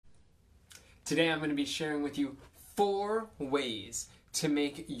Today I'm going to be sharing with you 4 ways to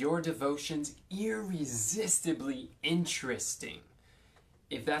make your devotions irresistibly interesting.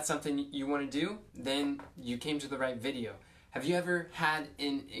 If that's something you want to do, then you came to the right video. Have you ever had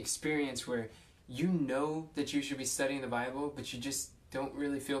an experience where you know that you should be studying the Bible, but you just don't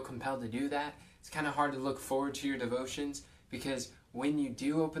really feel compelled to do that? It's kind of hard to look forward to your devotions because when you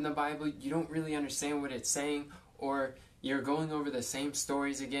do open the Bible, you don't really understand what it's saying, or you're going over the same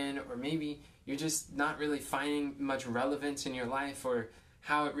stories again, or maybe you're just not really finding much relevance in your life or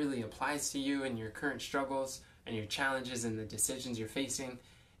how it really applies to you and your current struggles and your challenges and the decisions you're facing.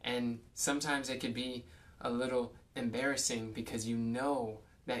 And sometimes it could be a little embarrassing because you know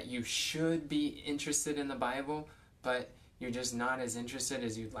that you should be interested in the Bible, but you're just not as interested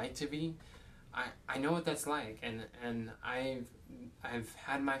as you'd like to be. I know what that's like, and I've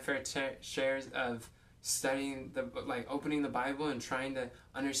had my fair shares of studying opening the Bible and trying to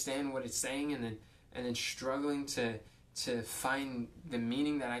understand what it's saying, and then struggling to find the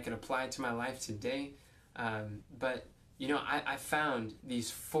meaning that I could apply to my life today. But you know, I found these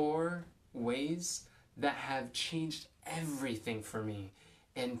 4 ways that have changed everything for me.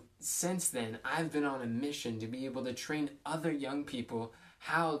 And since then, I've been on a mission to be able to train other young people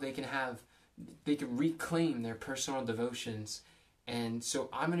how they can reclaim their personal devotions. And so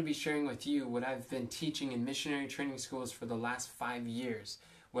I'm going to be sharing with you what I've been teaching in missionary training schools for the last 5 years,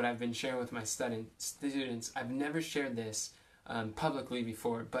 what I've been sharing with my students. I've never shared this publicly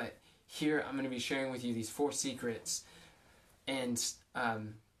before, but here I'm going to be sharing with you these 4 secrets. And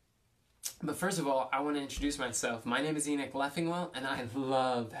but first of all, I want to introduce myself. My name is Enoch Leffingwell, and I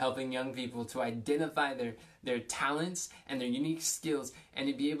love helping young people to identify their talents and their unique skills and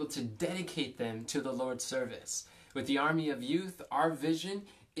to be able to dedicate them to the Lord's service. With the Army of Youth, our vision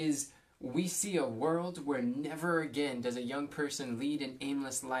is we see a world where never again does a young person lead an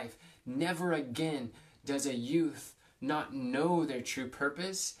aimless life. Never again does a youth not know their true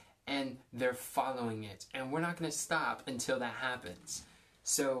purpose and they're following it. And we're not going to stop until that happens.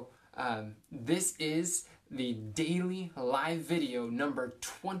 So this is the daily live video number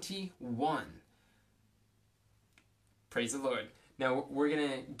 21. Praise the Lord. Now we're going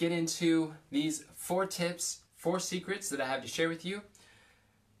to get into these 4 tips, 4 secrets that I have to share with you.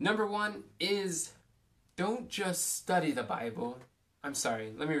 Number 1 is don't just study the Bible. I'm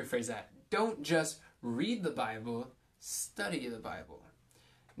sorry, let me rephrase that. Don't just read the Bible, study the Bible.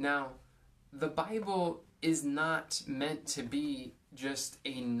 Now, the Bible is not meant to be just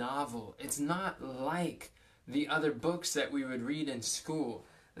a novel. It's not like the other books that we would read in school.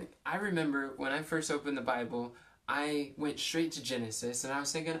 I remember when I first opened the Bible, I went straight to Genesis, and I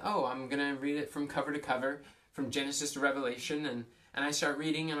was thinking, oh, I'm going to read it from cover to cover, from Genesis to Revelation, and I start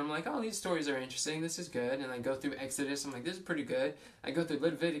reading, and I'm like, oh, these stories are interesting, this is good, and I go through Exodus, I'm like, this is pretty good. I go through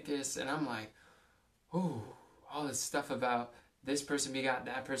Leviticus, and I'm like, ooh, all this stuff about this person begot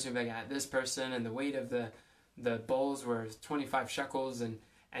that person begot this person, and the weight of the bowls were 25 shekels, and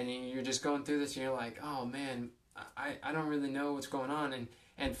you're just going through this, and you're like, oh man, I don't really know what's going on.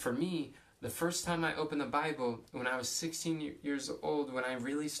 And for me, the first time I opened the Bible, when I was 16 years old, when I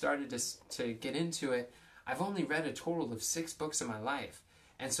really started to get into it, I've only read a total of 6 books in my life.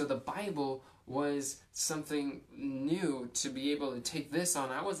 And so the Bible was something new to be able to take this on.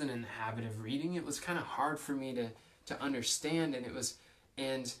 I wasn't in the habit of reading. It was kind of hard for me to understand,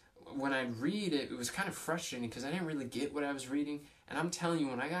 and when I'd read it, it was kind of frustrating because I didn't really get what I was reading. And I'm telling you,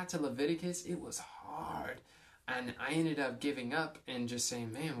 when I got to Leviticus, it was hard. And I ended up giving up and just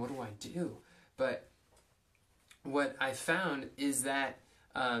saying, man, what do I do? But what I found is that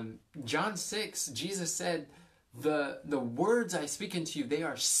John 6, Jesus said, the words I speak unto you, they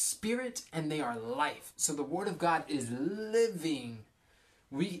are spirit and they are life. So the word of God is living.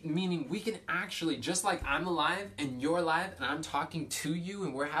 Meaning we can actually, just like I'm alive and you're alive and I'm talking to you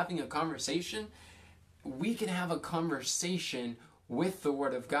and we're having a conversation, we can have a conversation with the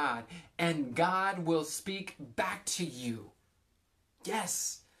Word of God and God will speak back to you.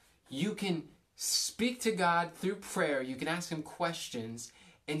 Yes, you can speak to God through prayer. You can ask Him questions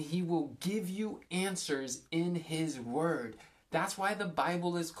and He will give you answers in His Word. That's why the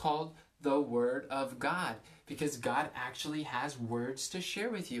Bible is called the Word of God, because God actually has words to share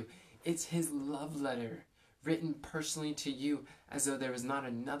with you. It's His love letter written personally to you, as though there was not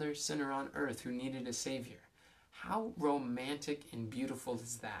another sinner on earth who needed a Savior. How romantic and beautiful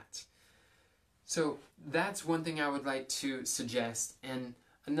is that? So that's one thing I would like to suggest. And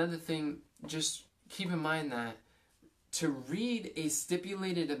another thing, just keep in mind that to read a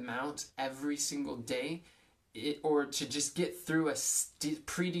stipulated amount every single day, or to just get through a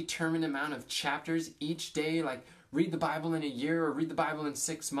predetermined amount of chapters each day, like read the Bible in a year or read the Bible in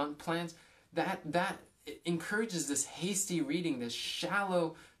 6-month plans, that encourages this hasty reading, this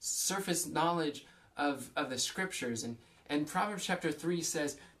shallow surface knowledge of the scriptures. And Proverbs chapter 3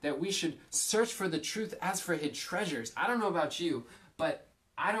 says that we should search for the truth as for hid treasures. I don't know about you, but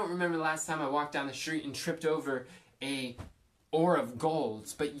I don't remember the last time I walked down the street and tripped over a ore of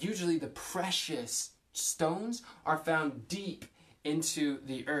gold. But usually the precious stones are found deep into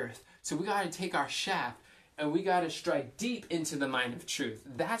the earth. So we got to take our shaft and we got to strike deep into the mine of truth.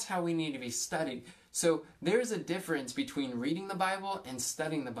 That's how we need to be studied. So there's a difference between reading the Bible and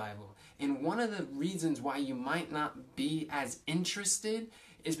studying the Bible. And one of the reasons why you might not be as interested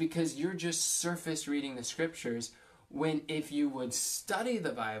is because you're just surface reading the scriptures, when if you would study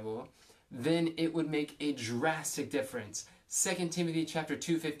the Bible, then it would make a drastic difference. 2 Timothy chapter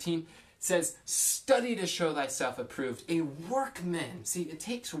 2:15 says, study to show thyself approved, a workman. See, it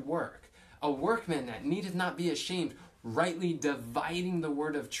takes work. A workman that needeth not be ashamed, rightly dividing the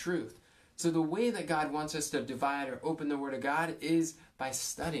word of truth. So the way that God wants us to divide or open the word of God is by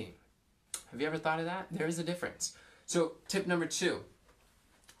studying. Have you ever thought of that? There is a difference. So tip number 2.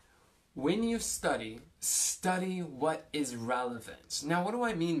 When you study, study what is relevant. Now, what do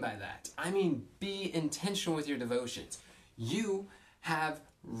I mean by that? I mean, be intentional with your devotions. You have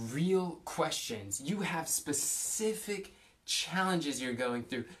real questions. You have specific challenges you're going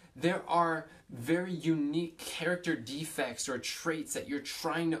through. There are very unique character defects or traits that you're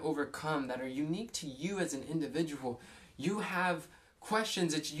trying to overcome that are unique to you as an individual. You have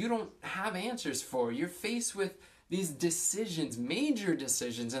questions that you don't have answers for. You're faced with these decisions, major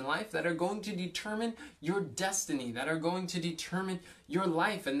decisions in life that are going to determine your destiny, that are going to determine your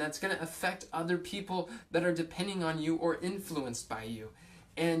life, and that's going to affect other people that are depending on you or influenced by you.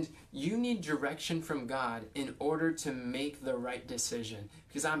 And you need direction from God in order to make the right decision.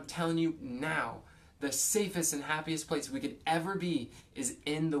 Because I'm telling you now, the safest and happiest place we could ever be is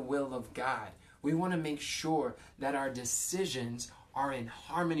in the will of God. We want to make sure that our decisions are in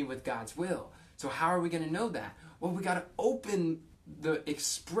harmony with God's will. So how are we going to know that? Well, we got to open the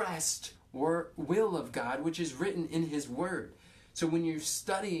expressed will of God, which is written in His Word. So when you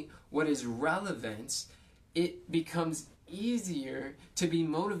study what is relevant, it becomes easier to be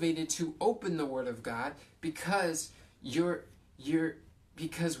motivated to open the Word of God, because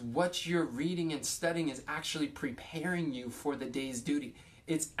because what you're reading and studying is actually preparing you for the day's duty.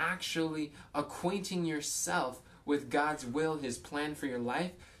 It's actually acquainting yourself with God's will, His plan for your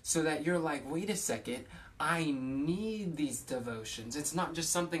life, so that you're like, wait a second, I need these devotions. It's not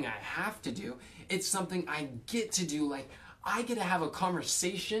just something I have to do. It's something I get to do. Like, I get to have a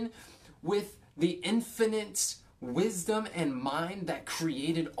conversation with the infinite wisdom and mind that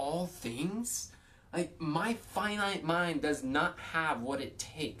created all things. Like, my finite mind does not have what it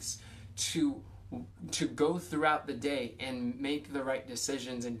takes to go throughout the day and make the right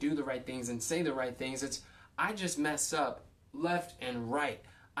decisions and do the right things and say the right things. I just mess up left and right.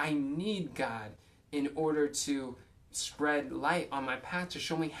 I need God in order to spread light on my path, to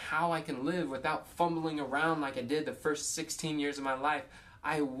show me how I can live without fumbling around like I did the first 16 years of my life.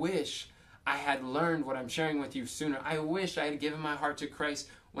 I wish I had learned what I'm sharing with you sooner. I wish I had given my heart to Christ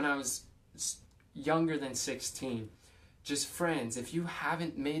when I was younger than 16. Just friends, if you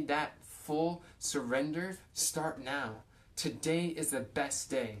haven't made that full surrender, start now. Today is the best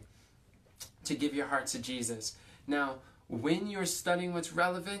day to give your heart to Jesus. Now, when you're studying what's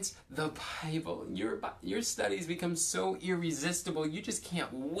relevant, the Bible, your studies become so irresistible, you just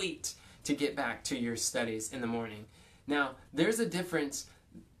can't wait to get back to your studies in the morning. Now, there's a difference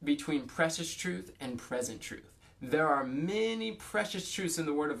between precious truth and present truth. There are many precious truths in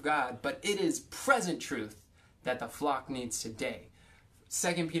the Word of God, but it is present truth that the flock needs today.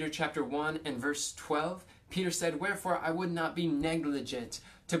 2 Peter chapter 1 and verse 12, Peter said, "Wherefore I would not be negligent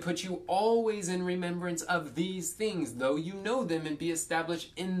to put you always in remembrance of these things, though you know them, and be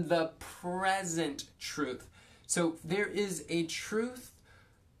established in the present truth." So there is a truth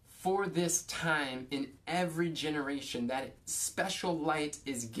for this time in every generation, that special light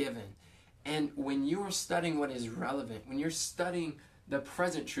is given. And when you're studying what is relevant, when you're studying the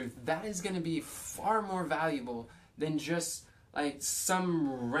present truth, that is going to be far more valuable than just like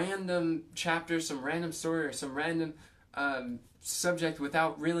some random chapter, some random story, or some random subject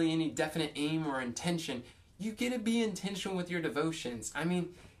without really any definite aim or intention. You get to be intentional with your devotions. I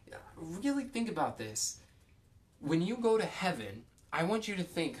mean, really think about this. When you go to heaven, I want you to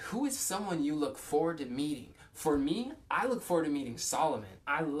think, who is someone you look forward to meeting? For me, I look forward to meeting Solomon.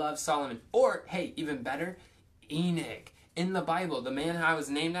 I love Solomon. Or, hey, even better, Enoch. In the Bible, the man I was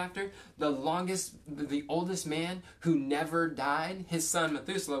named after, the oldest man who never died. His son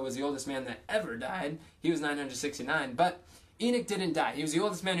Methuselah was the oldest man that ever died. He was 969. But Enoch didn't die. He was the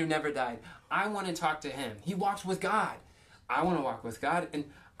oldest man who never died. I want to talk to him. He walked with God. I want to walk with God. And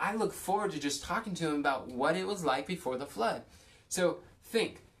I look forward to just talking to him about what it was like before the flood. So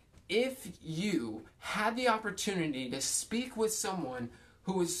think, if you had the opportunity to speak with someone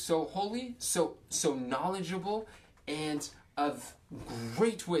who is so holy, so knowledgeable, and of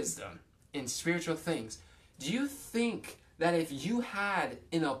great wisdom in spiritual things, do you think that if you had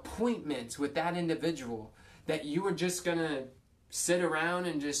an appointment with that individual, that you were just gonna sit around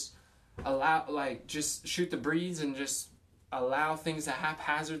and just just shoot the breeze and just allow things to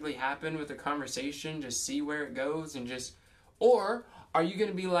haphazardly happen with a conversation, just see where it goes and just, or are you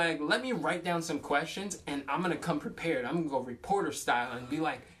gonna be like, let me write down some questions and I'm gonna come prepared. I'm gonna go reporter style and be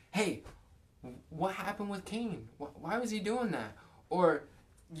like, hey, what happened with Cain? Why was he doing that? Or,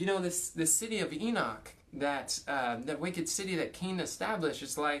 the city of Enoch, that wicked city that Cain established,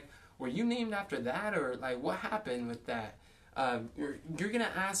 it's like, were you named after that? Or like, what happened with that? You're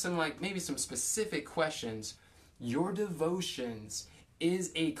gonna ask them like maybe some specific questions. Your devotions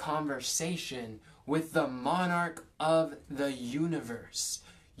is a conversation with the monarch of the universe.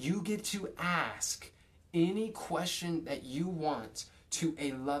 You get to ask any question that you want to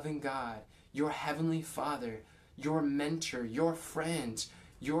a loving God, your heavenly Father, your mentor, your friend,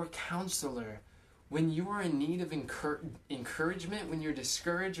 your counselor. When you are in need of encouragement, when you're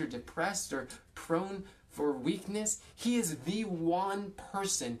discouraged or depressed or prone for weakness, he is the one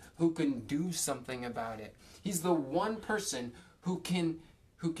person who can do something about it. He's the one person who can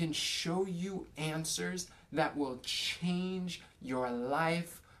show you answers that will change your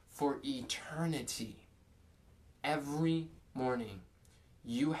life for eternity. Every morning,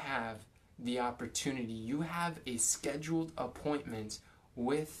 you have the opportunity, you have a scheduled appointment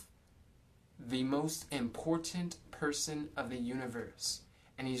with the most important person of the universe,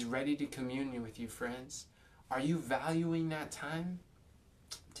 and he's ready to commune with you, friends. Are you valuing that time?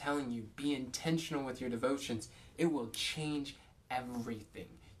 I'm telling you, be intentional with your devotions. It will change everything.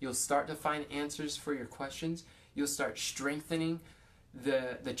 You'll start to find answers for your questions. You'll start strengthening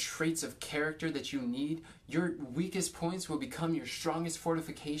the traits of character that you need. Your weakest points will become your strongest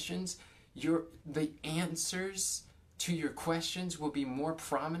fortifications. The answers to your questions will be more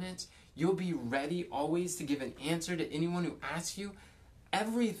prominent. You'll be ready always to give an answer to anyone who asks you.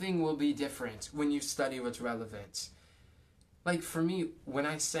 Everything will be different when you study what's relevant. Like for me, when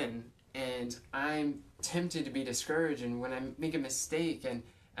I sin and I'm tempted to be discouraged, and when I make a mistake and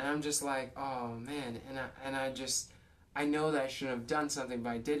I'm just like, oh man, I know that I shouldn't have done something, but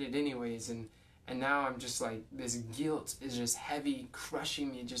I did it anyways, and now I'm just like, this guilt is just heavy,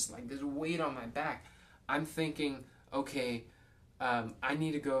 crushing me, just like this weight on my back. I'm thinking, okay, I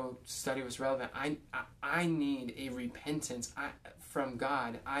need to go study what's relevant. I need a repentance from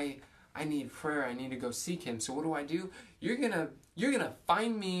God. I need prayer. I need to go seek him. So what do? You're gonna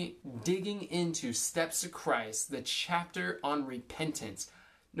find me digging into Steps to Christ, the chapter on repentance.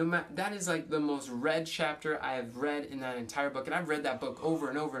 That is like the most read chapter I have read in that entire book, and I've read that book over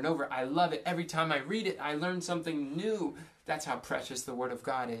and over and over. I love it. Every time I read it, I learn something new. That's how precious the Word of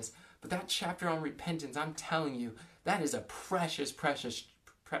God is. But that chapter on repentance, I'm telling you, that is a precious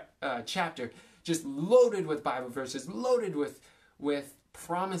chapter, just loaded with Bible verses, loaded with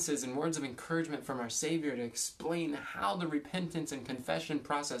promises and words of encouragement from our Savior to explain how the repentance and confession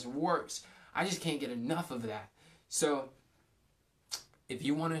process works. I just can't get enough of that. So if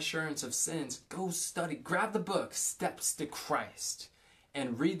you want assurance of sins, go study. Grab the book, Steps to Christ,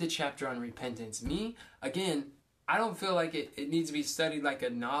 and read the chapter on repentance. Me, again, I don't feel like it needs to be studied like a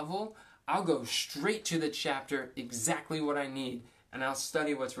novel. I'll go straight to the chapter, exactly what I need, and I'll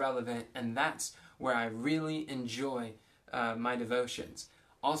study what's relevant, and that's where I really enjoy my devotions.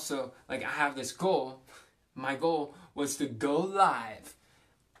 Also, like, I have this goal. My goal was to go live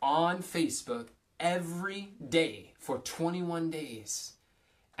on Facebook every day for 21 days.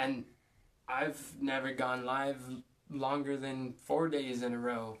 And I've never gone live longer than 4 days in a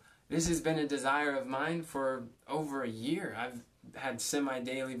row. This has been a desire of mine for over a year. I've had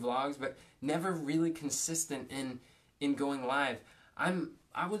semi-daily vlogs, but never really consistent in going live.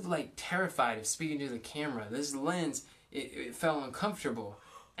 I was like terrified of speaking to the camera. This lens, it felt uncomfortable.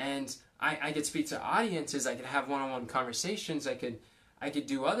 And I could speak to audiences, I could have one-on-one conversations, I could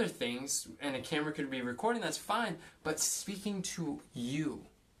do other things, and a camera could be recording, that's fine. But speaking to you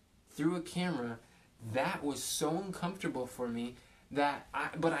through a camera, that was so uncomfortable for me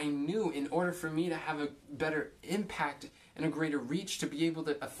but I knew in order for me to have a better impact and a greater reach to be able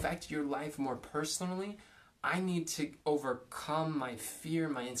to affect your life more personally, I need to overcome my fear,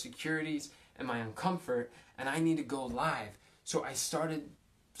 my insecurities, and my uncomfort, and I need to go live. So I started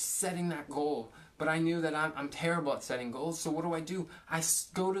setting that goal but I knew that I'm terrible at setting goals. So what do? I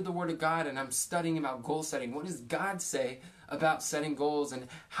go to the Word of God and I'm studying about goal setting. What does God say about setting goals and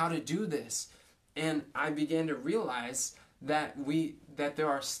how to do this? And I began to realize that there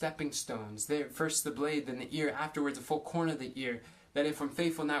are stepping stones. There, first the blade, then the ear, afterwards the full corner of the ear. That if I'm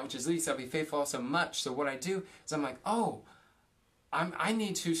faithful in that which is least, I'll be faithful also much. So what I do is I'm like, I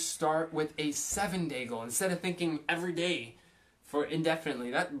need to start with a 7-day goal instead of thinking every day for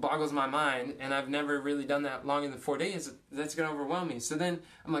indefinitely. That boggles my mind, and I've never really done that longer than 4 days. That's going to overwhelm me. So then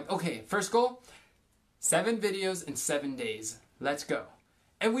I'm like, okay, first goal, 7 videos in 7 days. Let's go.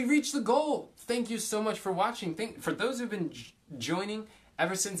 And we reached the goal. Thank you so much for watching. For those who've been joining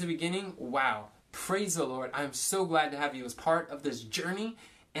ever since the beginning, wow. Praise the Lord. I'm so glad to have you as part of this journey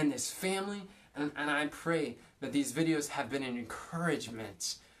and this family. And I pray that these videos have been an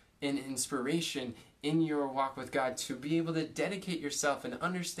encouragement and inspiration in your walk with God to be able to dedicate yourself and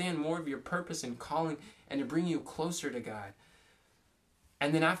understand more of your purpose and calling and to bring you closer to God.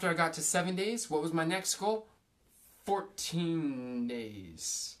 And then after I got to 7 days, what was my next goal? 14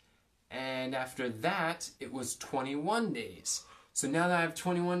 days. And after that, it was 21 days. So now that I have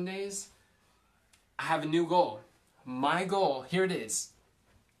 21 days, I have a new goal. My goal, here it is.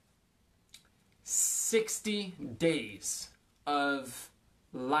 60 days of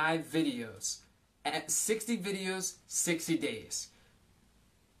live videos. At 60 videos, 60 days.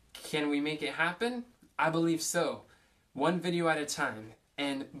 Can we make it happen? I believe so. One video at a time.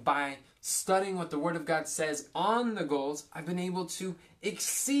 And by studying what the Word of God says on the goals, I've been able to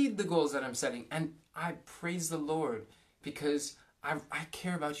exceed the goals that I'm setting. And I praise the Lord because I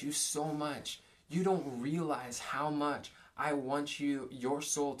care about you so much. You don't realize how much I want your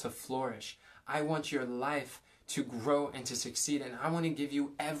soul to flourish. I want your life to grow and to succeed. And I want to give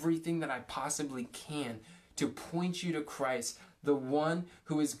you everything that I possibly can to point you to Christ, the one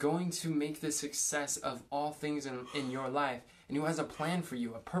who is going to make the success of all things in your life, and who has a plan for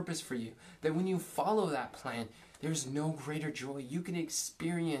you, a purpose for you, that when you follow that plan, there's no greater joy. You can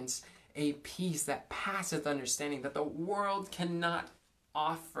experience a peace that passeth understanding that the world cannot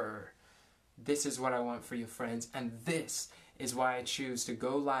offer. This is what I want for you, friends, and this is why I choose to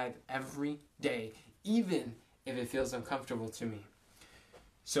go live every day, even if it feels uncomfortable to me.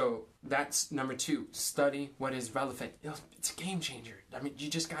 So that's number 2. Study what is relevant. It's a game changer. I mean, you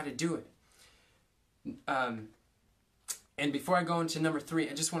just got to do it. And before I go into number 3,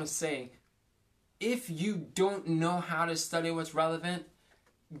 I just want to say, if you don't know how to study what's relevant,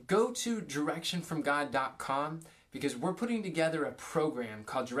 go to directionfromgod.com, because we're putting together a program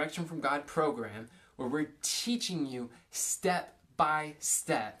called Direction from God Program, where we're teaching you step by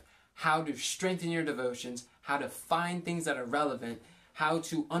step how to strengthen your devotions, how to find things that are relevant, how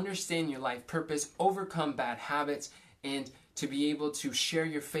to understand your life purpose, overcome bad habits, and to be able to share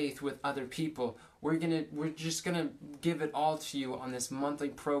your faith with other people. We're just gonna give it all to you on this monthly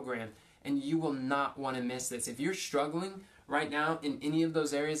program, and you will not want to miss this. If you're struggling right now in any of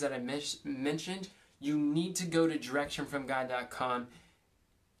those areas that I mentioned, you need to go to directionfromgod.com.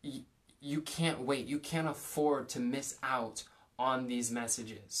 You can't wait. You can't afford to miss out on these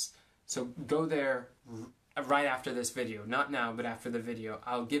messages. So go there right after this video. Not now, but after the video.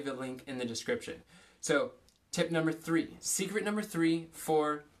 I'll give a link in the description. So tip number 3. Secret number 3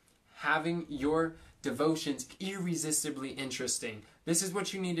 for having your devotions irresistibly interesting. This is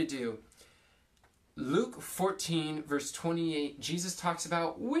what you need to do. Luke 14, verse 28, Jesus talks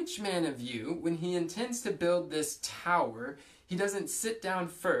about which man of you, when he intends to build this tower, he doesn't sit down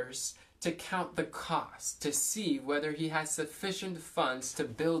first to count the cost, to see whether he has sufficient funds to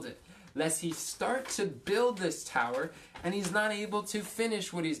build it, lest he start to build this tower and he's not able to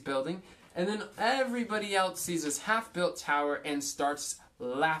finish what he's building, and then everybody else sees this half-built tower and starts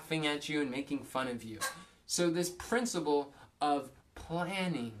laughing at you and making fun of you. So this principle of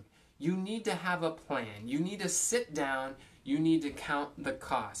planning, you need to have a plan. You need to sit down. You need to count the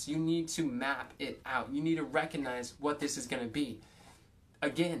costs. You need to map it out. You need to recognize what this is going to be.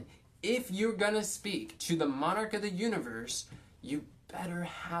 Again, if you're going to speak to the monarch of the universe, you better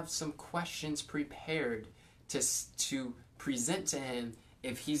have some questions prepared to present to him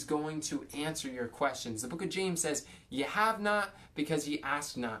if he's going to answer your questions. The book of James says, "You have not because ye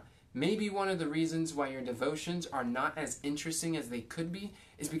ask not." Maybe one of the reasons why your devotions are not as interesting as they could be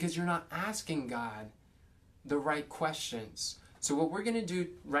is because you're not asking God the right questions. So what we're going to do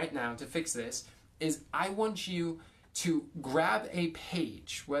right now to fix this is I want you to grab a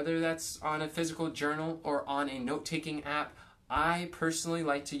page, whether that's on a physical journal or on a note-taking app. I personally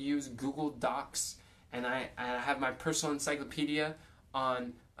like to use Google Docs, and I have my personal encyclopedia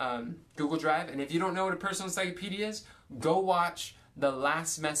on Google Drive. And if you don't know what a personal encyclopedia is, go watch the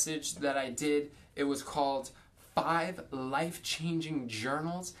last message that I did. It was called 5 Life-Changing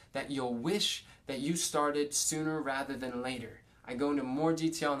Journals That You'll Wish That You Started Sooner Rather Than Later. I go into more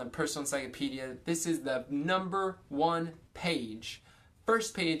detail in the personal encyclopedia. This is the number 1 page.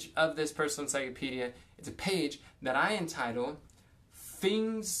 First page of this personal encyclopedia. It's a page that I entitle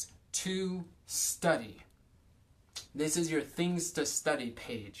Things to Study. This is your Things to Study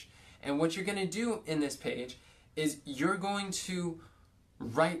page. And what you're going to do in this page is you're going to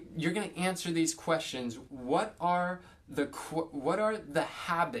answer these questions. What are the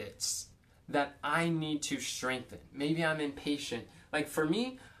habits that I need to strengthen? Maybe I'm impatient. Like for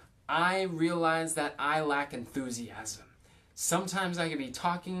me, I realize that I lack enthusiasm. Sometimes I could be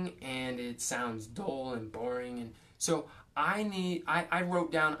talking and it sounds dull and boring, and so I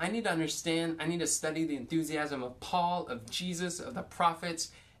wrote down, I need to understand, I need to study the enthusiasm of Paul, of Jesus, of the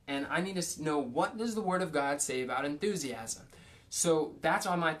prophets, and I need to know, what does the Word of God say about enthusiasm? So that's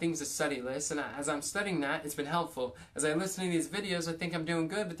on my things to study list, and as I'm studying that, it's been helpful. As I listen to these videos, I think I'm doing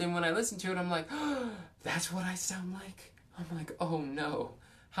good, but then when I listen to it, I'm like, oh, that's what I sound like? I'm like, oh no.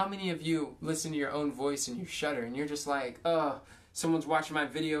 How many of you listen to your own voice and you shudder, and you're just like, oh, someone's watching my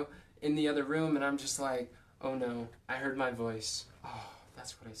video in the other room, and I'm just like, oh no, I heard my voice. Oh,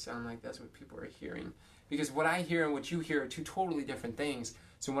 that's what I sound like. That's what people are hearing. Because what I hear and what you hear are 2 totally different things.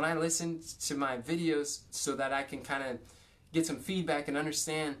 So when I listen to my videos so that I can kind of get some feedback and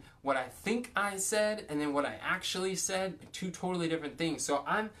understand what I think I said and then what I actually said, 2 totally different things. So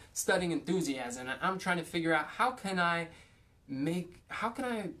I'm studying enthusiasm, and I'm trying to figure out how can I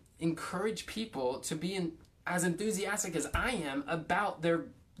encourage people to be as enthusiastic as I am about their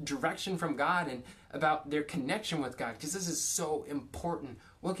direction from God and about their connection with God, because this is so important.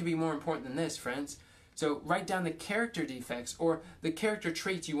 What could be more important than this, friends? So write down the character defects or the character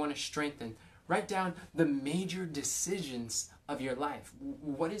traits you want to strengthen. Write down the major decisions of your life.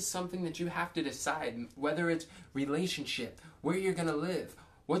 What is something that you have to decide, whether it's relationship, where you're going to live,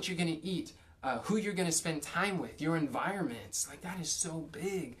 what you're going to eat, who you're going to spend time with, your environments. Like, that is so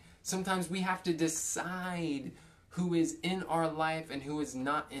big. Sometimes we have to decide who is in our life and who is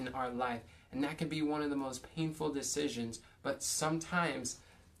not in our life. And that can be one of the most painful decisions. But sometimes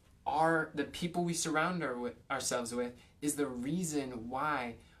the people we surround ourselves with is the reason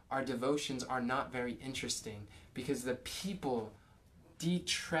why our devotions are not very interesting. Because the people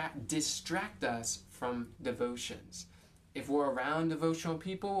distract us from devotions. If we're around devotional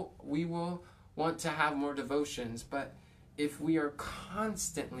people, we will want to have more devotions. But if we are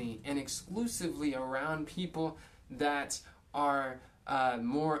constantly and exclusively around people that are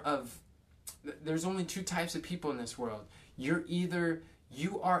there's only 2 types of people in this world.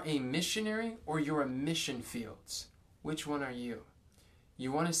 You are a missionary or you're a mission fields. Which one are you?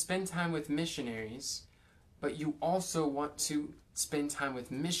 You want to spend time with missionaries, but you also want to spend time with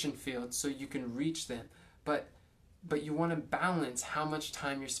mission fields so you can reach them. But you want to balance how much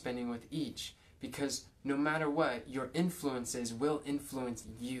time you're spending with each, because no matter what, your influences will influence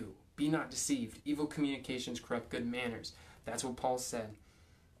you. Be not deceived. Evil communications corrupt good manners. That's what Paul said.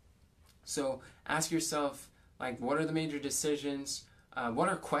 So ask yourself, like, what are the major decisions? What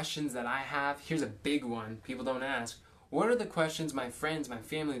are questions that I have? Here's a big one people don't ask. What are the questions my friends, my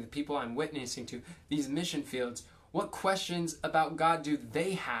family, the people I'm witnessing to, these mission fields, what questions about God do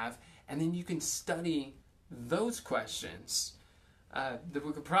they have? And then you can study those questions. The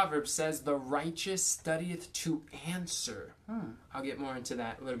book of Proverbs says, the righteous studieth to answer. I'll get more into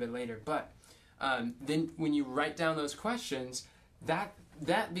that a little bit later. But then when you write down those questions,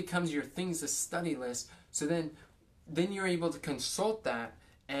 that becomes your things to study list. So then you're able to consult that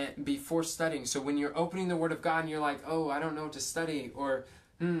before studying. So when you're opening the Word of God and you're like, oh, I don't know what to study, or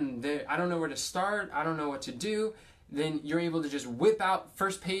I don't know where to start, I don't know what to do, then you're able to just whip out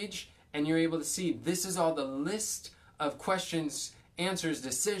first page and you're able to see this is all the list of questions, answers,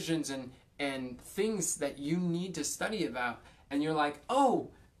 decisions, and things that you need to study about. And you're like,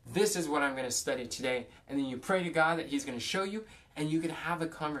 oh, this is what I'm going to study today. And then you pray to God that He's going to show you, and you can have a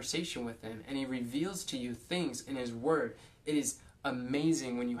conversation with Him, and He reveals to you things in His Word. It is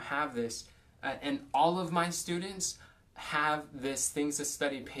amazing when you have this. And all of my students have this Things to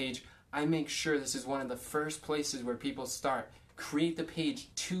Study page. I make sure this is one of the first places where people start. Create the page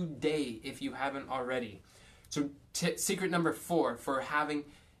today if you haven't already. So secret number 4 for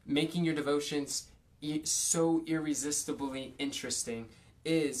making your devotions so irresistibly interesting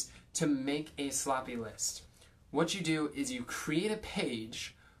is to make a sloppy list. What you do is you create a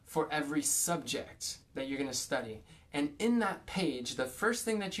page for every subject that you're going to study. And in that page, the first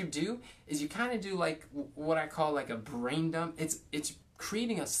thing that you do is you kind of do like what I call like a brain dump. It's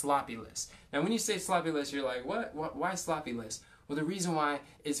creating a sloppy list. Now, when you say sloppy list, you're like, what? Why sloppy list? Well, the reason why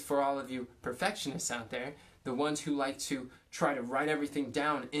is for all of you perfectionists out there, the ones who like to try to write everything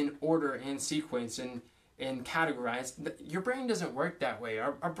down in order and sequence and categorize. Your brain doesn't work that way.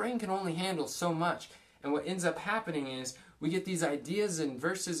 Our brain can only handle so much. And what ends up happening is we get these ideas and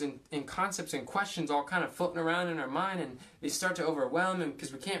verses and concepts and questions all kind of floating around in our mind, and they start to overwhelm them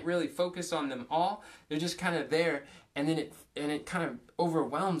because we can't really focus on them all. They're just kind of there, and then it kind of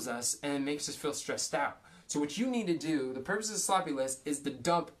overwhelms us and it makes us feel stressed out. So what you need to do, the purpose of the sloppy list, is to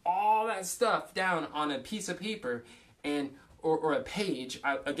dump all that stuff down on a piece of paper and or a page.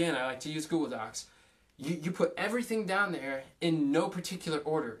 I like to use Google Docs. You put everything down there in no particular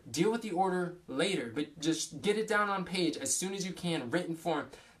order. Deal with the order later, but just get it down on page as soon as you can, written form.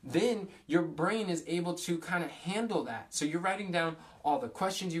 Then your brain is able to kind of handle that. So you're writing down all the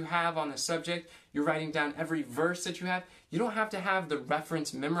questions you have on the subject. You're writing down every verse that you have. You don't have to have the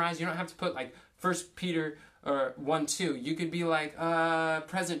reference memorized. You don't have to put like 1 Peter or 1:2. You could be like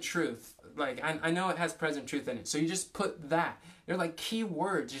present truth. Like I know it has present truth in it. So you just put that. They're like key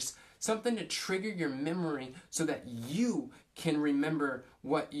words. Just something to trigger your memory so that you can remember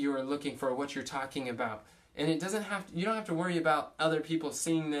what you're looking for, what you're talking about. And it doesn't have to, you don't have to worry about other people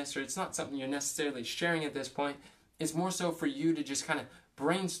seeing this, or it's not something you're necessarily sharing at this point. It's more so for you to just kind of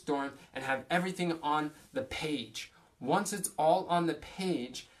brainstorm and have everything on the page. Once it's all on the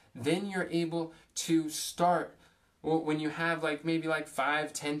page, then you're able to start. Well, when you have maybe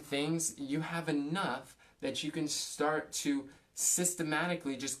 5-10 things, you have enough that you can start to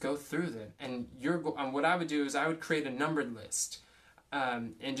systematically just go through them. And what I would do is I would create a numbered list,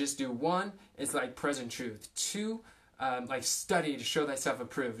 and just do 1 is like present truth, 2 like study to show thyself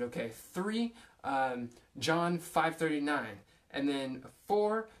approved, okay, 3 John 5:39, and then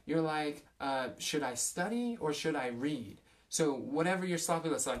 4 you're like should I study or should I read? So whatever your sloppy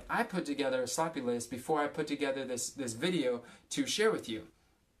list, like I put together a sloppy list before I put together this video to share with you,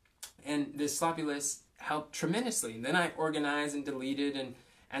 and this sloppy list helped tremendously. Then I organized and deleted,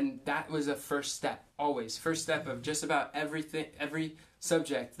 and that was a first step, always. First step of just about everything, every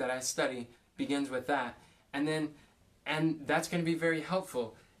subject that I study begins with that. And that's going to be very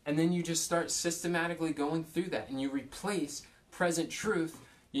helpful. And then you just start systematically going through that, and you replace present truth.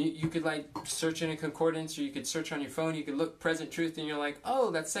 You could search in a concordance, or you could search on your phone, you could look present truth, and you're like, oh,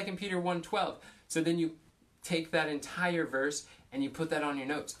 that's 2 Peter 1:12. So then you take that entire verse and you put that on your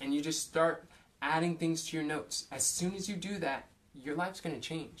notes, and you just start adding things to your notes. As soon as you do that, your life's going to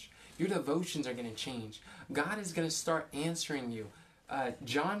change. Your devotions are going to change. God is going to start answering you.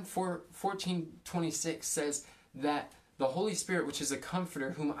 John 14:26 says that the Holy Spirit, which is a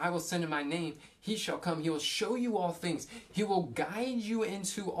comforter, whom I will send in my name, he shall come. He will show you all things. He will guide you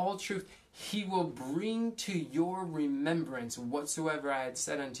into all truth. He will bring to your remembrance whatsoever I had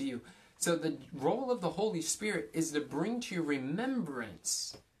said unto you. So the role of the Holy Spirit is to bring to your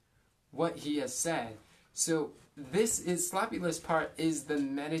remembrance what he has said. So this is sloppy list part is the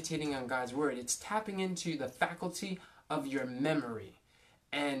meditating on God's word. It's tapping into the faculty of your memory.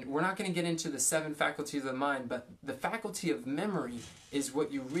 And we're not going to get into the 7 faculties of the mind, but the faculty of memory is what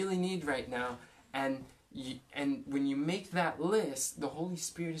you really need right now. And when you make that list, the Holy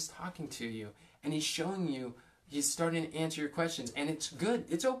Spirit is talking to you, and he's showing you, he's starting to answer your questions. And it's good.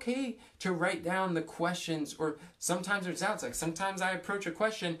 It's okay to write down the questions, or sometimes there's doubts. Like sometimes I approach a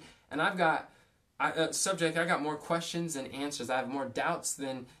question and I've got subject, I got more questions than answers. I have more doubts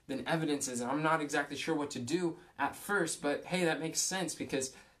than evidences, and I'm not exactly sure what to do at first, but hey, that makes sense,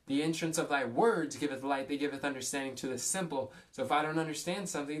 because the entrance of thy words giveth light, they giveth understanding to the simple. So if I don't understand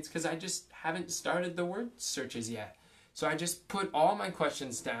something, it's because I just haven't started the word searches yet. So I just put all my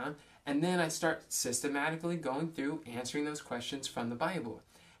questions down, and then I start systematically going through answering those questions from the Bible.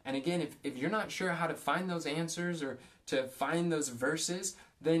 And again, if you're not sure how to find those answers or to find those verses,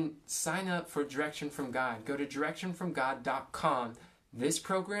 then sign up for Direction from God. Go to directionfromgod.com. This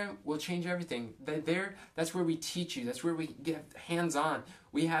program will change everything. That's where we teach you. That's where we get hands-on.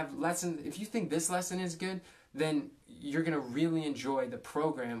 We have lessons. If you think this lesson is good, then you're going to really enjoy the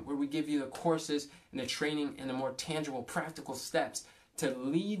program, where we give you the courses and the training and the more tangible, practical steps to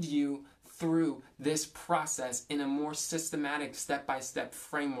lead you through this process in a more systematic, step-by-step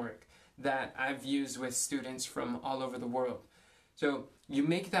framework that I've used with students from all over the world. So you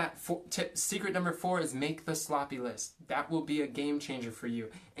make that secret number 4 is make the sloppy list. That will be a game changer for you.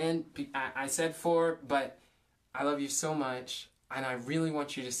 And I said 4, but I love you so much, and I really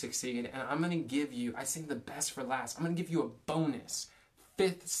want you to succeed. And I'm going to give you, I say the best for last, I'm going to give you a bonus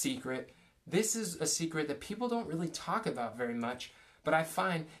 5th secret. This is a secret that people don't really talk about very much, but I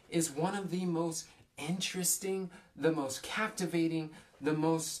find is one of the most interesting, the most captivating, the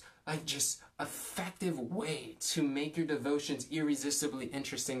most effective way to make your devotions irresistibly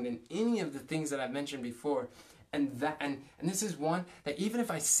interesting than any of the things that I've mentioned before. And this is one that even if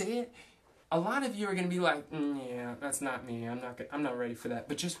I say it, a lot of you are going to be like, yeah, that's not me. I'm not ready for that.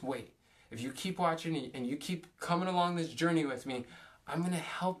 But just wait. If you keep watching and you keep coming along this journey with me, I'm going to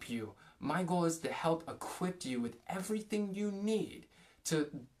help you. My goal is to help equip you with everything you need to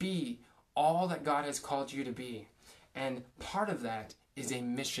be all that God has called you to be. And part of that is a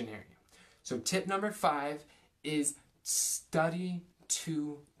missionary. So tip number 5 is study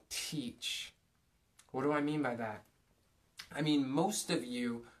to teach. What do I mean by that? I mean, most of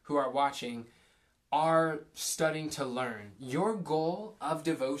you who are watching are studying to learn. Your goal of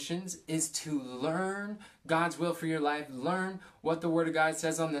devotions is to learn God's will for your life, learn what the Word of God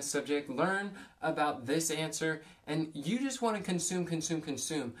says on this subject, learn about this answer, and you just want to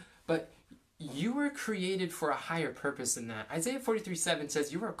consume. But you were created for a higher purpose than that. Isaiah 43:7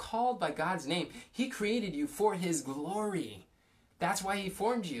 says, you are called by God's name. He created you for His glory. That's why He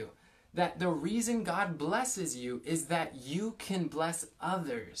formed you. That the reason God blesses you is that you can bless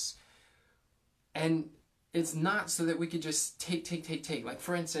others. And it's not so that we could just take. Like,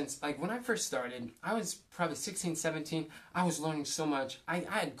 for instance, like when I first started, I was probably 16, 17. I was learning so much. I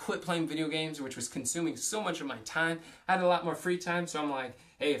had quit playing video games, which was consuming so much of my time. I had a lot more free time, so I'm like,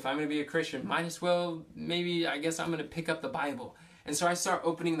 hey, if I'm going to be a Christian, might as well, maybe, I guess I'm going to pick up the Bible. And so I start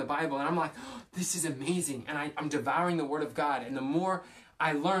opening the Bible, and I'm like, oh, this is amazing. And I'm devouring the Word of God. And the more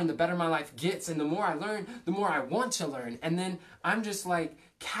I learn, the better my life gets. And the more I learn, the more I want to learn. And then I'm just like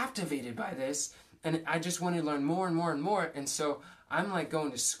captivated by this. And I just want to learn more and more and more. And so I'm like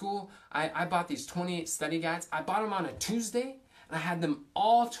going to school. I bought these 28 study guides. I bought them on a Tuesday. And I had them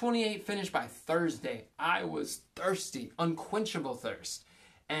all 28 finished by Thursday. I was thirsty, unquenchable thirst.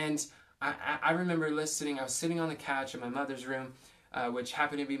 And I remember listening. I was sitting on the couch in my mother's room, which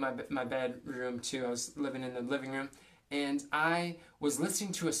happened to be my bedroom too. I was living in the living room. And I was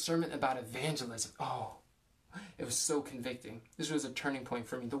listening to a sermon about evangelism. Oh, it was so convicting. This was a turning point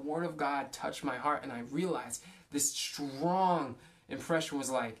for me. The Word of God touched my heart, and I realized this strong impression was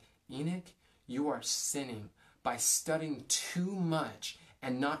like, Enoch, you are sinning by studying too much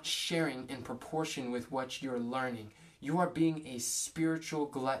and not sharing in proportion with what you're learning. You are being a spiritual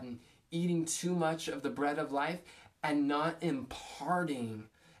glutton, eating too much of the bread of life and not imparting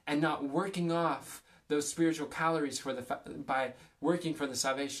and not working off those spiritual calories by working for the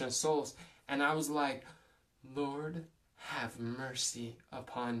salvation of souls. And I was like, Lord, have mercy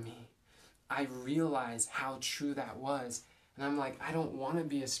upon me. I realized how true that was. And I'm like, I don't want to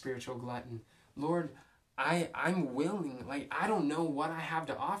be a spiritual glutton. Lord, I'm willing. Like, I don't know what I have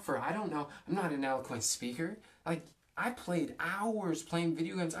to offer. I don't know. I'm not an eloquent speaker. Like, I played hours playing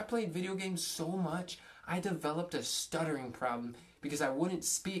video games. I played video games so much, I developed a stuttering problem because I wouldn't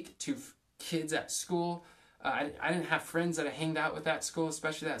speak to kids at school. I didn't have friends that I hanged out with at school,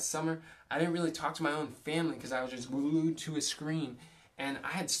 especially that summer. I didn't really talk to my own family because I was just glued to a screen. And I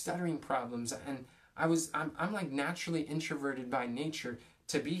had stuttering problems. And I'm like naturally introverted by nature.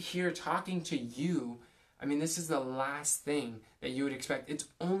 To be here talking to you, I mean, this is the last thing that you would expect. It's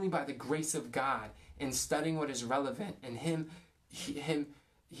only by the grace of God in studying what is relevant. And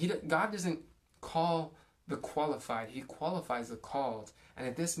God doesn't call the qualified. He qualifies the called. And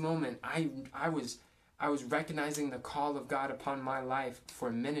at this moment, I was recognizing the call of God upon my life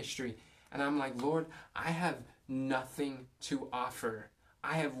for ministry. And I'm like, Lord, I have nothing to offer.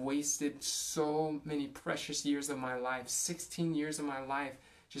 I have wasted so many precious years of my life, 16 years of my life,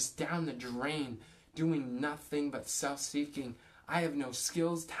 just down the drain, doing nothing but self-seeking. I have no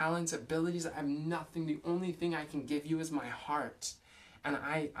skills, talents, abilities. I have nothing. The only thing I can give you is my heart. And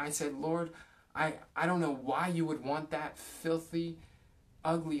I said, Lord, I don't know why you would want that filthy,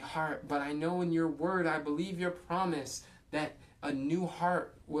 ugly heart, but I know in your word, I believe your promise that a new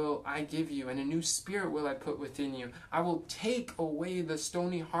heart will I give you and a new spirit will I put within you. I will take away the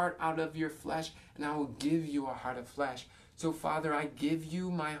stony heart out of your flesh and I will give you a heart of flesh. So Father, I give you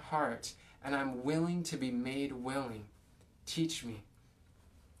my heart and I'm willing to be made willing. Teach me.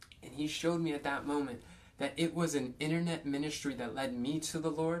 And he showed me at that moment that it was an internet ministry that led me to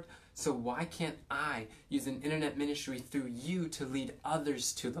the Lord. So why can't I use an internet ministry through you to lead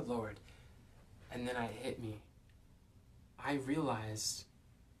others to the Lord? And then it hit me. I realized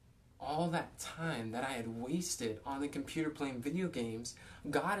all that time that I had wasted on the computer playing video games,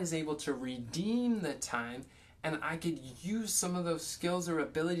 God is able to redeem the time and I could use some of those skills or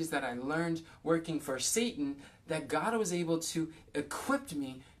abilities that I learned working for Satan, that God was able to equip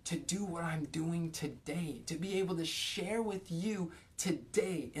me to do what I'm doing today, to be able to share with you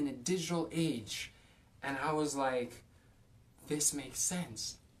today in a digital age. And I was like, this makes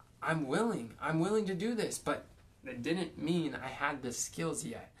sense. I'm willing to do this, but that didn't mean I had the skills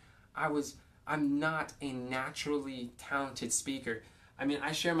yet. I'm not a naturally talented speaker. I mean,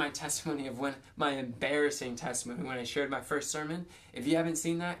 I share my testimony of my embarrassing testimony when I shared my first sermon. If you haven't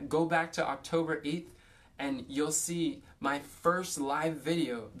seen that, go back to October 8th and you'll see my first live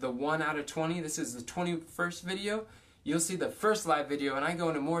video, the 1 out of 20. This is the 21st video. You'll see the first live video, and I go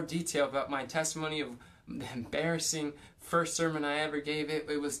into more detail about my testimony of the embarrassing first sermon I ever gave.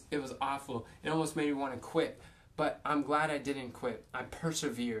 It was awful. It almost made me want to quit. But I'm glad I didn't quit. I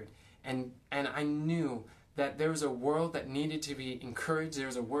persevered. And I knew that there was a world that needed to be encouraged. There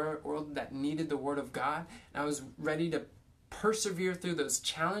was a world that needed the Word of God. And I was ready to persevere through those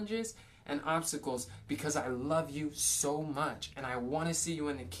challenges and obstacles because I love you so much. And I want to see you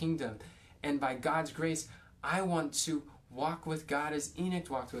in the kingdom. And by God's grace, I want to walk with God as Enoch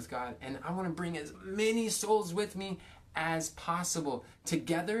walked with God. And I want to bring as many souls with me as possible.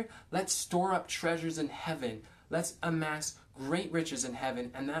 Together, let's store up treasures in heaven. Let's amass great riches in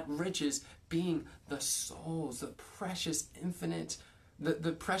heaven, and that riches being the souls, the precious infinite,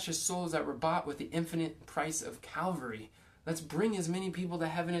 the precious souls that were bought with the infinite price of Calvary. Let's bring as many people to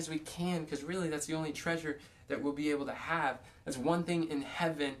heaven as we can, because really that's the only treasure that we'll be able to have. That's one thing in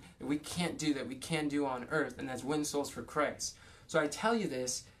heaven that we can't do that we can do on earth, and that's win souls for Christ. So I tell you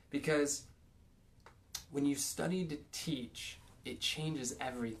this because when you study to teach, it changes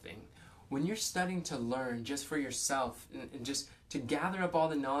everything. When you're studying to learn just for yourself and just to gather up all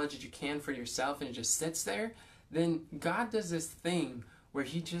the knowledge that you can for yourself and it just sits there, then God does this thing where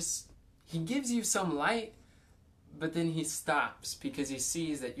he gives you some light, but then he stops because he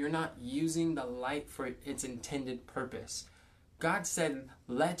sees that you're not using the light for its intended purpose. God said,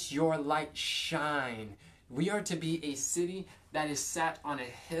 let your light shine. We are to be a city that is set on a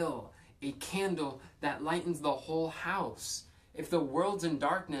hill, a candle that lightens the whole house. If the world's in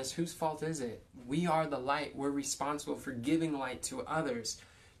darkness, whose fault is it? We are the light. We're responsible for giving light to others.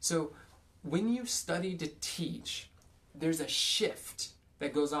 So when you study to teach, there's a shift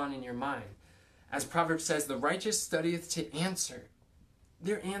that goes on in your mind. As Proverbs says, the righteous studieth to answer.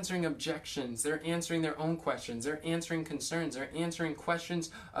 They're answering objections. They're answering their own questions. They're answering concerns. They're answering questions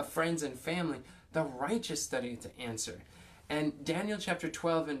of friends and family. The righteous studieth to answer. And Daniel chapter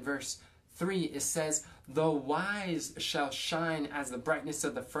 12 and verse 3, it says, the wise shall shine as the brightness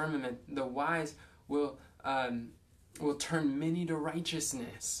of the firmament. The wise will turn many to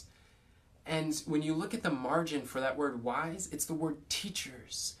righteousness. And when you look at the margin for that word wise, it's the word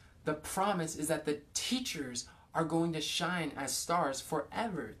teachers. The promise is that the teachers are going to shine as stars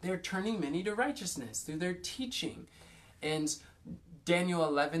forever. They're turning many to righteousness through their teaching. And Daniel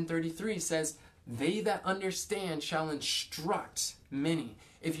 11:33 says, they that understand shall instruct many.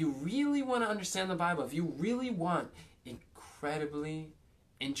 If you really want to understand the Bible, if you really want incredibly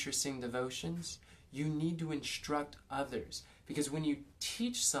interesting devotions, you need to instruct others. Because when you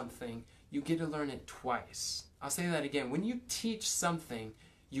teach something, you get to learn it twice. I'll say that again. When you teach something,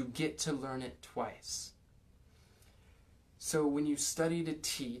 you get to learn it twice. So when you study to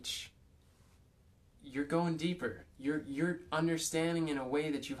teach, you're going deeper. You're understanding in a way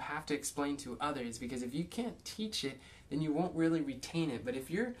that you have to explain to others, because if you can't teach it, then you won't really retain it. But if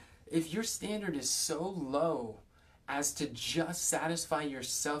your standard is so low as to just satisfy your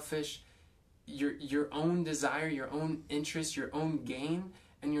selfish, your own desire, your own interest, your own gain,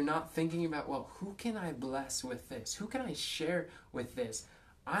 and you're not thinking about, well, who can I bless with this? Who can I share with this?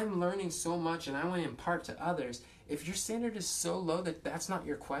 I'm learning so much and I want to impart to others. If your standard is so low that that's not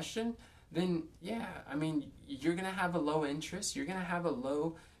your question, then yeah, I mean, you're going to have a low interest, you're going to have a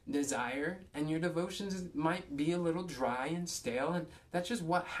low desire, and your devotions might be a little dry and stale, and that's just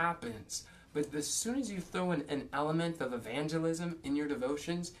what happens. But as soon as you throw in an element of evangelism in your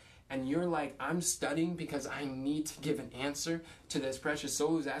devotions, and you're like, I'm studying because I need to give an answer to this precious soul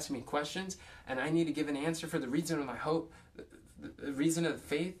who's asking me questions, and I need to give an answer for the reason of my hope, the reason of the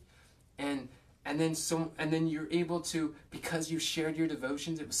faith, and then you're able to, because you shared your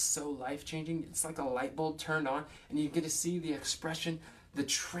devotions, it was so life-changing. It's like a light bulb turned on, and you get to see the expression, the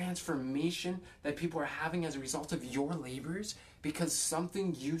transformation that people are having as a result of your labors, because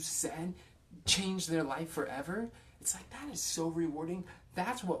something you said changed their life forever. It's like, that is so rewarding.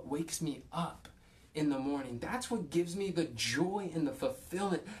 That's what wakes me up in the morning. That's what gives me the joy and the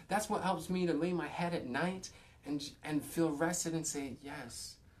fulfillment. That's what helps me to lay my head at night and feel rested and say,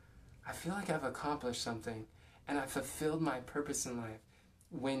 yes, I feel like I've accomplished something and I've fulfilled my purpose in life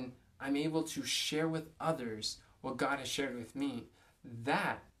when I'm able to share with others what God has shared with me.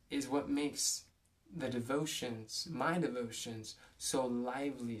 That is what makes the devotions, my devotions, so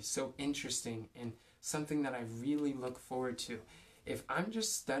lively, so interesting, and something that I really look forward to. If I'm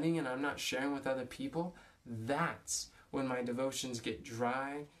just studying and I'm not sharing with other people, that's when my devotions get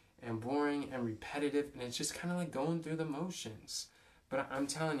dry and boring and repetitive, and it's just kind of like going through the motions. But I'm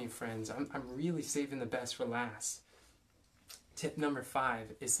telling you, friends, I'm really saving the best for last. Tip number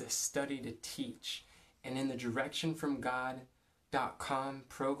 5 is to study to teach. And in the directionfromgod.com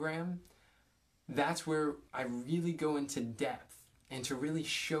program, that's where I really go into depth and to really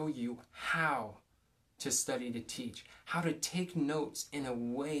show you how to study to teach, how to take notes in a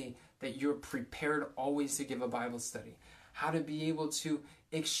way that you're prepared always to give a Bible study, how to be able to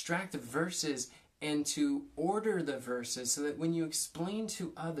extract verses and to order the verses so that when you explain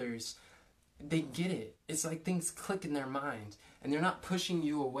to others, they get it. It's like things click in their mind and they're not pushing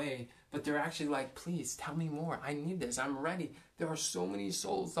you away, but they're actually like, please tell me more. I need this. I'm ready. There are so many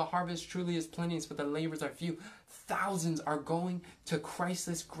souls. The harvest truly is plenteous, but the labors are few. Thousands are going to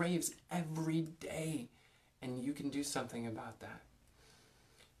Christless graves every day. And you can do something about that.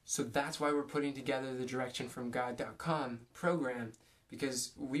 So that's why we're putting together the directionfromgod.com program,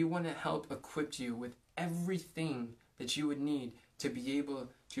 because we want to help equip you with everything that you would need to be able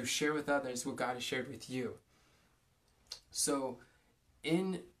to share with others what God has shared with you. So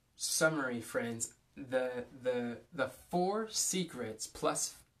in summary, friends, the 4 secrets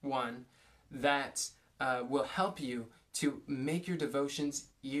plus 1 that will help you to make your devotions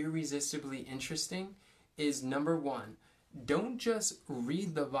irresistibly interesting is number 1, don't just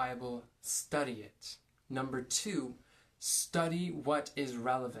read the Bible, study it. Number 2, study what is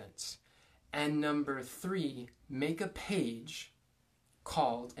relevant. And number 3, make a page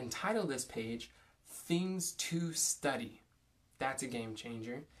called, and title this page, Things to Study. That's a game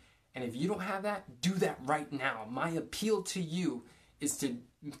changer. And if you don't have that, do that right now. My appeal to you is to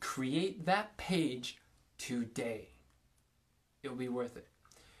create that page today. It'll be worth it.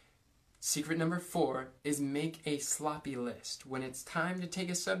 Secret number 4 is make a sloppy list. When it's time to take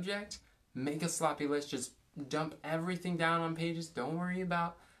a subject, make a sloppy list. Just dump everything down on pages. Don't worry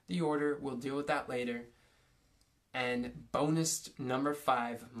about the order. We'll deal with that later. And bonus number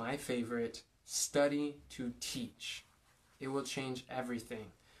 5, my favorite, study to teach. It will change everything.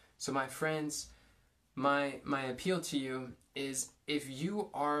 So my friends, my appeal to you is, if you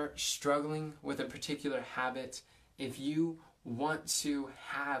are struggling with a particular habit, if you want to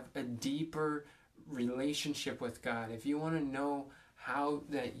have a deeper relationship with God, if you want to know how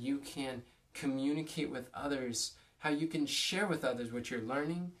that you can communicate with others, how you can share with others what you're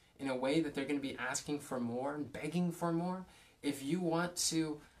learning in a way that they're going to be asking for more and begging for more, if you want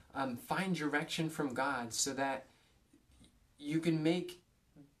to find direction from God so that you can make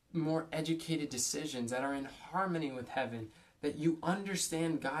more educated decisions that are in harmony with heaven, that you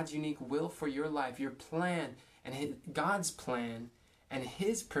understand God's unique will for your life, your plan, and God's plan and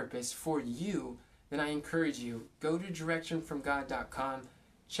His purpose for you, then I encourage you, go to directionfromgod.com,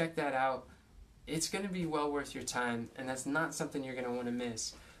 check that out. It's going to be well worth your time, and that's not something you're going to want to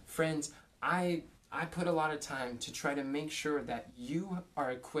miss. Friends, I put a lot of time to try to make sure that you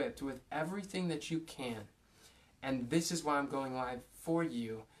are equipped with everything that you can. And this is why I'm going live for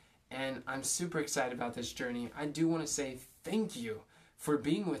you. And I'm super excited about this journey. I do want to say thank you for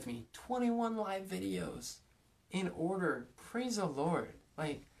being with me. 21 live videos in order. Praise the Lord.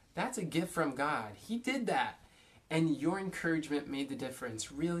 Like, that's a gift from God. He did that. And your encouragement made the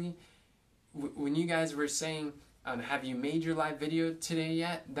difference. Really, when you guys were saying, have you made your live video today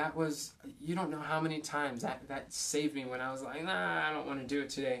yet? That was, you don't know how many times that saved me when I was like, nah, I don't want to do it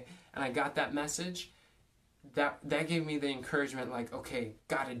today. And I got that message. That gave me the encouragement, like, okay,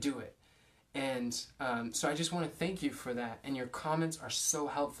 gotta do it. And so I just want to thank you for that. And your comments are so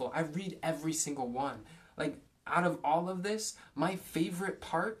helpful. I read every single one. Like, out of all of this, my favorite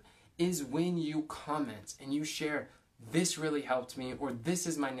part is when you comment and you share, this really helped me, or this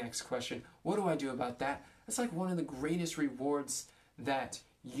is my next question. What do I do about that? That's like one of the greatest rewards that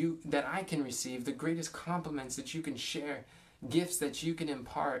I can receive, the greatest compliments that you can share, gifts that you can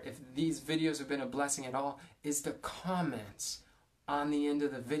impart, if these videos have been a blessing at all, is the comments on the end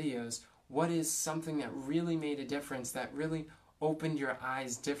of the videos. What is something that really made a difference, that really opened your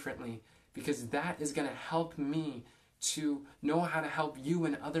eyes differently? Because that is going to help me to know how to help you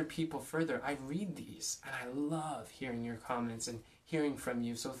and other people further. I read these and I love hearing your comments and hearing from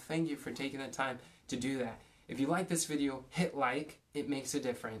you. So thank you for taking the time to do that. If you like this video, hit like. It makes a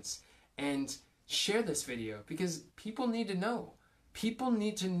difference. And share this video, because people need to know. People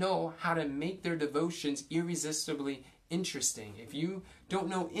need to know how to make their devotions irresistibly interesting. If you don't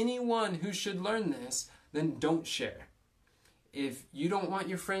know anyone who should learn this, then don't share. If you don't want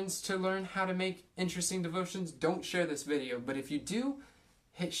your friends to learn how to make interesting devotions, don't share this video. But if you do,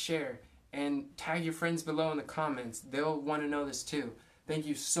 hit share and tag your friends below in the comments. They'll want to know this too. Thank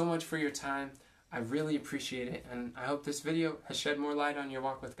you so much for your time. I really appreciate it, and I hope this video has shed more light on your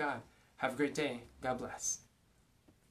walk with God. Have a great day. God bless.